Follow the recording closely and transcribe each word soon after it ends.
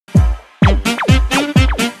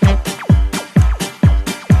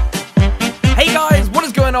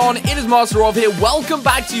going on? It is MasterOv here. Welcome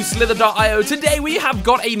back to Slither.io. Today we have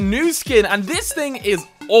got a new skin, and this thing is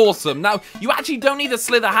awesome. Now, you actually don't need a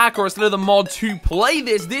Slither hack or a Slither mod to play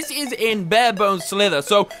this. This is in bare bones Slither.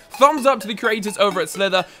 So, thumbs up to the creators over at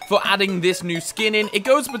Slither for adding this new skin in. It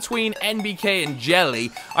goes between NBK and Jelly.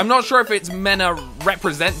 I'm not sure if it's meant to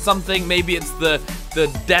represent something. Maybe it's the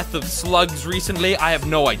death of slugs recently. I have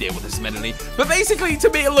no idea what this is meant to mean. But basically, to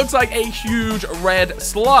me, it looks like a huge red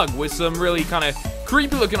slug with some really kind of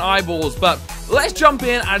creepy looking eyeballs. But let's jump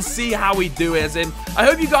in and see how we do it. As in, I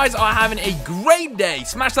hope you guys are having a great day.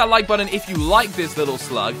 Smash that like button if you like this little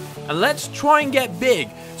slug. And let's try and get big.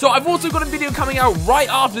 So I've also got a video coming out right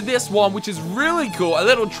after this one, which is really cool. A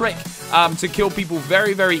little trick to kill people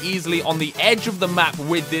very, very easily on the edge of the map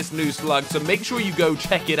with this new slug. So make sure you go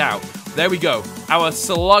check it out. There we go. Our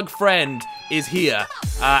slug friend is here.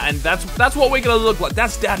 And that's what we're going to look like.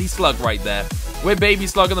 That's Daddy Slug right there. We're Baby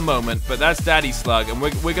Slug at the moment, but that's Daddy Slug. And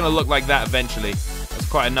we're going to look like that eventually. That's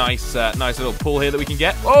quite a nice little pull here that we can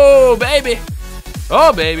get. Oh, baby.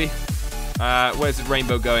 Oh, baby. Where's the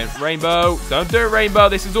rainbow going? Rainbow. Don't do it, Rainbow.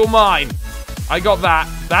 This is all mine. I got that.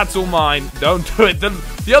 That's all mine. Don't do it.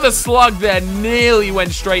 The other slug there nearly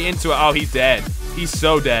went straight into it. Oh, he's dead. He's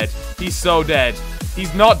so dead. He's so dead.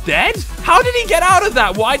 He's not dead? How did he get out of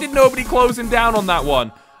that? Why did nobody close him down on that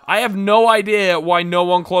one? I have no idea why no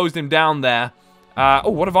one closed him down there. Oh,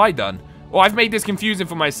 what have I done? Oh, I've made this confusing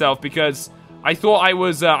for myself because I thought I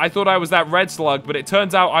was that red slug, but it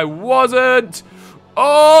turns out I wasn't.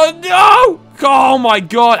 Oh no! Oh my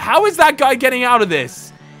god! How is that guy getting out of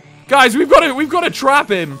this? Guys, we've got to trap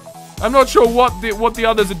him. I'm not sure what the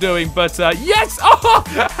others are doing, but yes! Oh,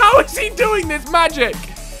 how is he doing this magic?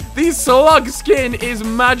 The slug skin is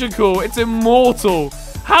magical. It's immortal.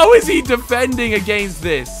 How is he defending against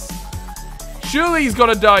this? Surely he's got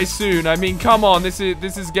to die soon. I mean, come on. This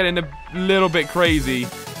is getting a little bit crazy.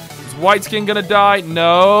 Is white skin going to die?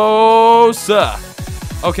 No, sir.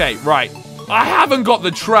 Okay, right. I haven't got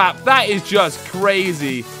the trap. That is just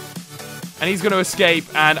crazy. And he's going to escape,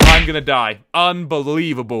 and I'm going to die.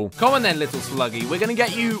 Unbelievable. Come on then, little sluggy. We're going to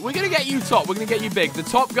get you top. We're going to get you big. The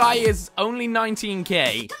top guy is only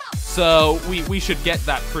 19k, so we should get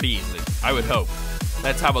that pretty easily, I would hope.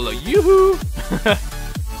 Let's have a look. Yoo-hoo!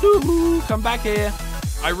 Yoo-hoo! Come back here.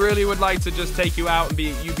 I really would like to just take you out and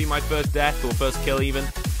you be my first death, or first kill even.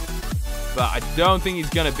 But I don't think he's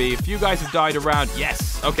going to be. A few guys have died around.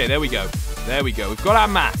 Yes! Okay, there we go. There we go. We've got our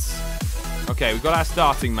mass. Okay, we've got our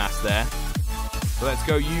starting mass there. So let's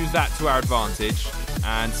go use that to our advantage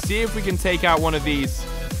and see if we can take out one of these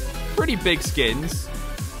pretty big skins.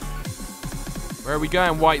 Where are we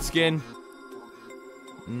going, white skin?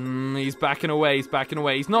 He's backing away. He's backing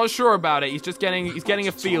away. He's not sure about it. He's getting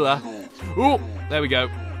a feeler. Oh, there we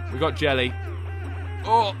go. We got jelly.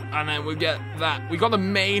 Oh, and then we get that. We got the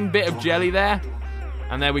main bit of jelly there.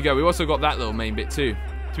 And there we go. We also got that little main bit too.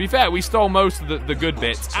 To be fair, we stole most of the good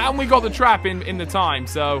bits. And we got the trap in the time,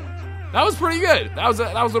 so that was pretty good. That was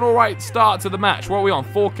an alright start to the match. What are we on?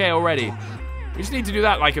 4k already. We just need to do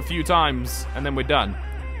that like a few times, and then we're done.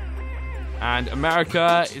 And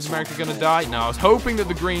America, is America going to die? No, I was hoping that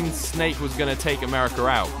the green snake was going to take America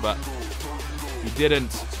out, but he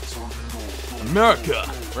didn't. America!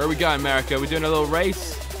 Where are we going, America? We're doing a little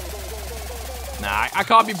race? Nah, I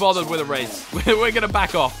can't be bothered with a race. We're going to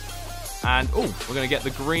back off. And, oh, we're going to get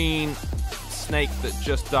the green snake that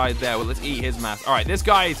just died there. Well, let's eat his mass. All right, this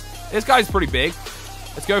guy's pretty big.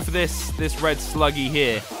 Let's go for this red sluggy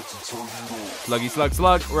here. Sluggy, slug,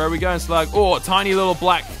 slug. Where are we going, slug? Oh, a tiny little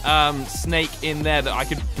black snake in there that I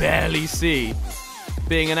could barely see.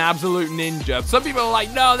 Being an absolute ninja. Some people are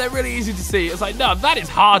like, no, they're really easy to see. It's like, no, that is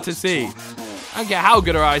hard to see. I don't care how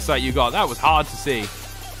good of eyesight you got. That was hard to see.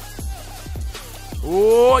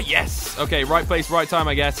 Oh, yes. Okay, right place, right time,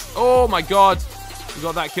 I guess. Oh, my God. We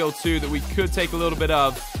got that kill, too, that we could take a little bit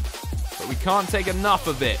of. But we can't take enough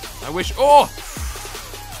of it. I wish... Oh!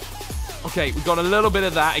 Okay, we got a little bit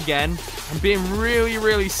of that again. I'm being really,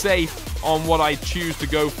 really safe on what I choose to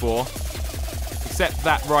go for. Except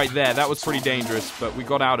that right there. That was pretty dangerous, but we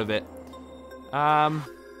got out of it. I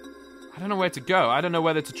don't know where to go. I don't know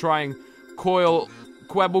whether to try and quibble...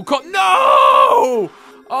 No!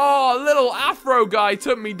 Oh, little Afro guy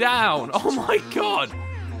took me down. Oh my god.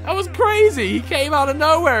 That was crazy. He came out of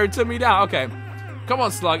nowhere and took me down. Okay. Come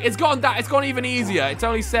on, Slug. It's gone even easier. It's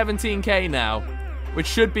only 17k now. Which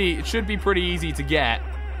should be pretty easy to get.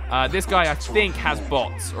 This guy, I think, has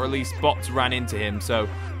bots. Or at least bots ran into him. So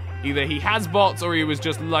either he has bots or he was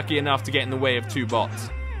just lucky enough to get in the way of 2 bots.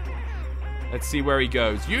 Let's see where he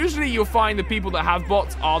goes. Usually you'll find the people that have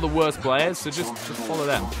bots are the worst players. So just follow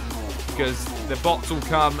them. Because the bots will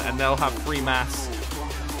come and they'll have free mass.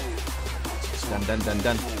 Dun, dun, dun,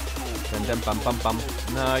 dun. Dun, dun, bum, bum, bum.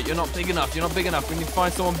 No, you're not big enough. You're not big enough. We need to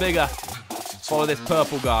find someone bigger. Follow this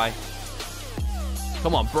purple guy.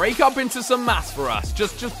 Come on, break up into some mass for us.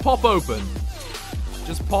 Just pop open.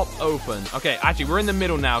 Just pop open. Okay, actually, we're in the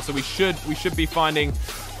middle now, so we should be finding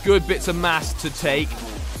good bits of mass to take.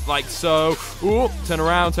 Like so. Ooh, turn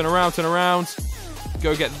around, turn around, turn around.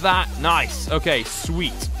 Go get that. Nice. Okay,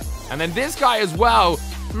 sweet. And then this guy as well.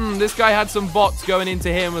 This guy had some bots going into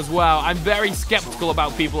him as well. I'm very skeptical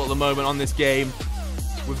about people at the moment on this game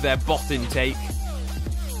with their bot intake.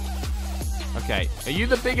 Okay, are you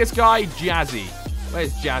the biggest guy? Jazzy.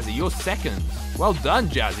 Where's Jazzy? You're second. Well done,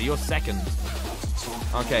 Jazzy. You're second.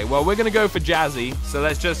 Okay, well, we're going to go for Jazzy. So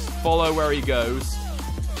let's just follow where he goes.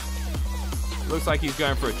 Looks like he's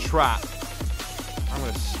going for a trap. I'm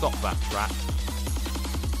going to stop that trap.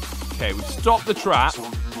 Okay, we've stopped the trap.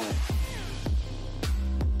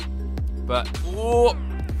 But, oh,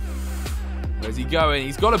 where's he going?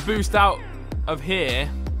 He's got a boost out of here.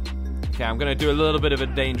 Okay, I'm going to do a little bit of a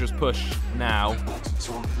dangerous push now.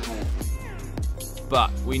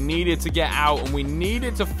 But we needed to get out, and we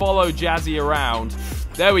needed to follow Jazzy around.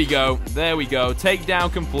 There we go. There we go.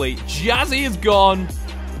 Takedown complete. Jazzy is gone.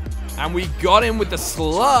 And we got him with the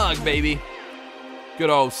slug, baby. Good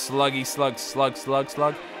old sluggy slug, slug, slug,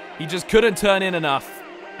 slug. He just couldn't turn in enough.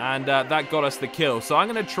 And that got us the kill. So I'm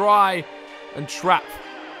going to try and trap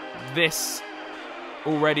this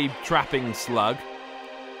already trapping slug.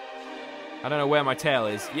 I don't know where my tail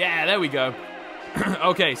is. Yeah, there we go.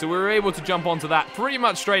 Okay, so we were able to jump onto that pretty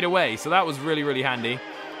much straight away. So that was really, really handy.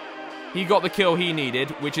 He got the kill he needed,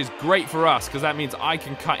 which is great for us, because that means I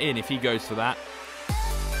can cut in if he goes for that.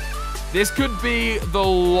 This could be the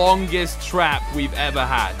longest trap we've ever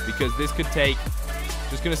had, because this could take,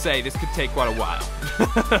 just going to say, this could take quite a while.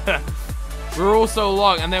 We're all so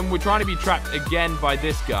long, and then we're trying to be trapped again by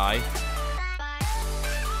this guy.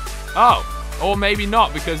 Oh, or maybe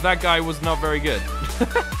not, because that guy was not very good.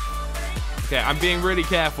 Okay, I'm being really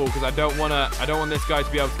careful because I don't want this guy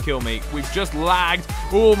to be able to kill me. We've just lagged.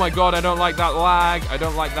 Oh my god, I don't like that lag. I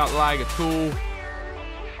don't like that lag at all.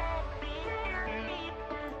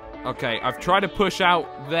 Okay, I've tried to push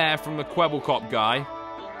out there from the Calcote guy.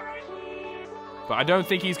 But I don't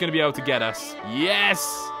think he's going to be able to get us. Yes!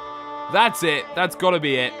 That's it. That's got to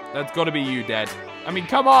be it. That's got to be you, Dead. I mean,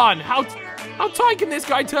 come on. How tight can this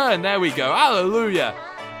guy turn? There we go. Hallelujah.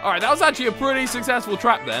 All right, that was actually a pretty successful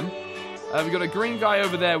trap then. We've got a green guy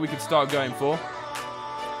over there we could start going for.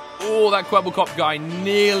 Oh, that Calcote guy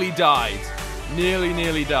nearly died.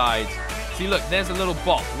 Nearly died. See, look, there's a little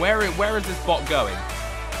bot. Where is this bot going?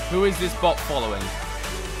 Who is this bot following?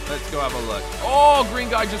 Let's go have a look. Oh, green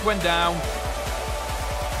guy just went down.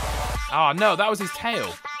 Oh, no, that was his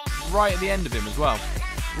tail. Right at the end of him as well.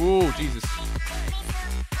 Oh, Jesus.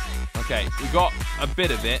 Okay, we got a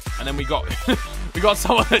bit of it, and then we got we got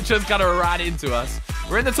someone that just kind of ran into us.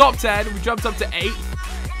 We're in the top 10. We jumped up to 8,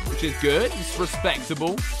 which is good. It's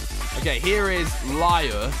respectable. Okay, here is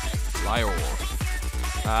Lyle.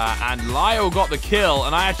 And Lyle got the kill,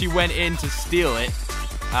 and I actually went in to steal it.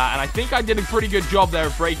 And I think I did a pretty good job there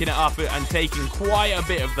of breaking it up and taking quite a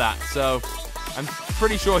bit of that. So I'm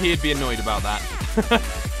pretty sure he'd be annoyed about that.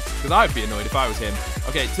 Because I would be annoyed if I was him.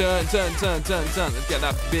 Okay, turn. Let's get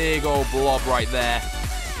that big old blob right there.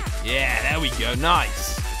 Yeah, there we go.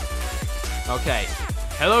 Nice. Okay.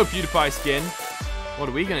 Hello, PewDiePie skin. What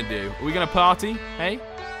are we going to do? Are we going to party? Hey?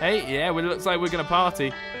 Yeah, it looks like we're going to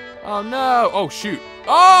party. Oh, no. Oh, shoot.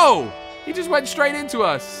 Oh! He just went straight into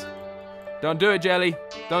us. Don't do it, Jelly.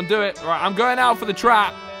 Don't do it. Right, I'm going out for the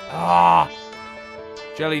trap. Ah.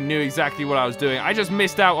 Jelly knew exactly what I was doing. I just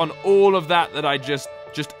missed out on all of that I just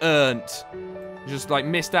earned. Just, like,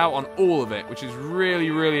 missed out on all of it, which is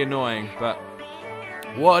really, really annoying. But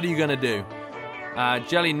what are you going to do?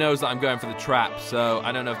 Jelly knows that I'm going for the trap, so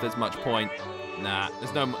I don't know if there's much point. Nah,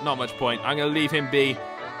 there's not much point. I'm going to leave him be.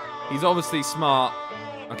 He's obviously smart.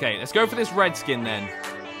 Okay, let's go for this red skin then.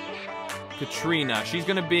 Katrina. She's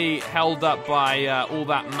going to be held up by all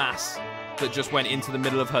that mass that just went into the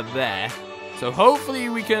middle of her there. So hopefully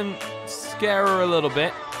we can scare her a little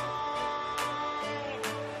bit.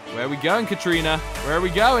 Where are we going, Katrina? Where are we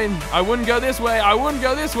going? I wouldn't go this way. I wouldn't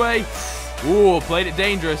go this way. Ooh, played it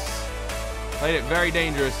dangerous. Played it very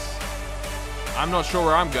dangerous. I'm not sure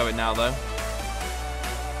where I'm going now, though.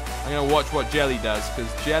 I'm going to watch what Jelly does,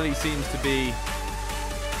 because Jelly seems to be...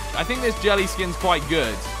 I think this Jelly skin's quite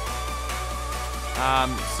good.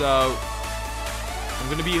 So...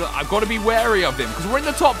 I've got to be wary of him, because we're in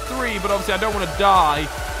the top 3, but obviously I don't want to die.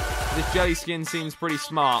 This Jelly skin seems pretty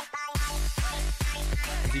smart.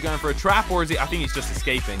 Is he going for a trap, or is he... I think he's just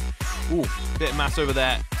escaping. Ooh, bit of mass over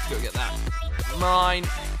there. Let's go get that. Mine.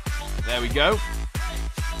 There we go.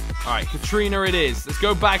 All right, Katrina it is. Let's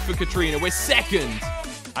go back for Katrina. We're second.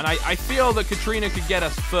 And I feel that Katrina could get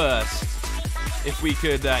us first if we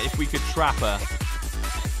could trap her.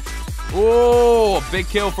 Oh, big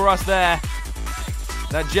kill for us there.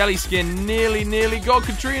 That jelly skin nearly got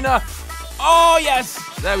Katrina. Oh, yes.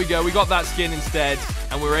 There we go. We got that skin instead.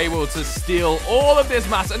 And we were able to steal all of this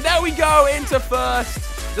mass. And there we go, into first.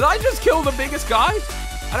 Did I just kill the biggest guy?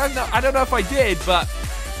 I don't know if I did, but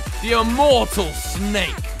the immortal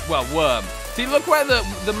snake. Well, worm. See, look where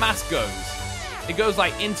the mask goes. It goes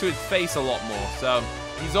like into his face a lot more. So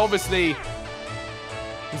he's obviously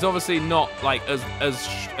not like as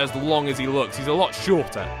long as he looks. He's a lot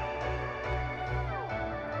shorter.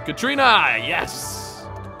 Katrina, yes.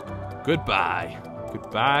 Goodbye,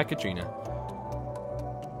 Katrina.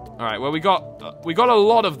 All right, well we got a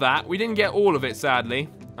lot of that. We didn't get all of it, sadly.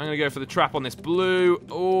 I'm gonna go for the trap on this blue.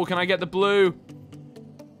 Oh, can I get the blue?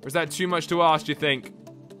 Or is that too much to ask, do you think?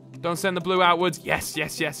 Don't send the blue outwards. Yes.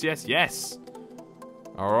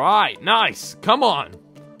 All right, nice. Come on.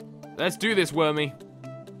 Let's do this, Wormy.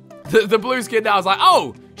 The blue skin now is like,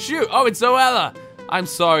 oh, shoot. Oh, it's Zoella. I'm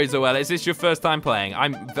sorry, Zoella. Is this your first time playing?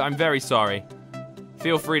 I'm very sorry.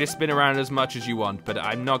 Feel free to spin around as much as you want, but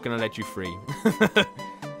I'm not going to let you free.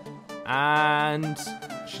 And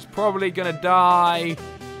she's probably going to die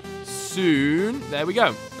soon. There we go.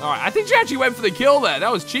 All right, I think she actually went for the kill there.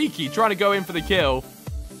 That was cheeky, trying to go in for the kill.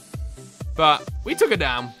 But we took her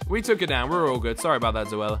down. We're all good. Sorry about that,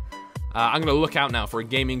 Zoella. I'm going to look out now for a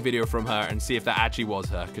gaming video from her and see if that actually was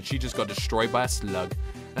her, because she just got destroyed by a slug.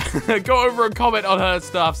 Go over and comment on her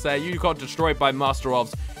stuff, say you got destroyed by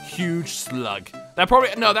MasterOv's huge slug. That probably,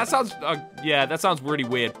 no, that sounds, yeah, that sounds really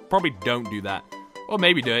weird. Probably don't do that. Or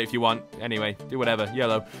maybe do it if you want. Anyway, do whatever.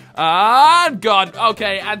 YOLO. God.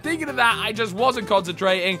 Okay, and thinking of that, I just wasn't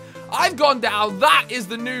concentrating. I've gone down. That is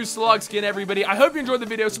the new slug skin, everybody. I hope you enjoyed the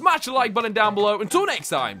video. Smash the like button down below. Until next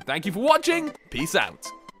time, thank you for watching. Peace out.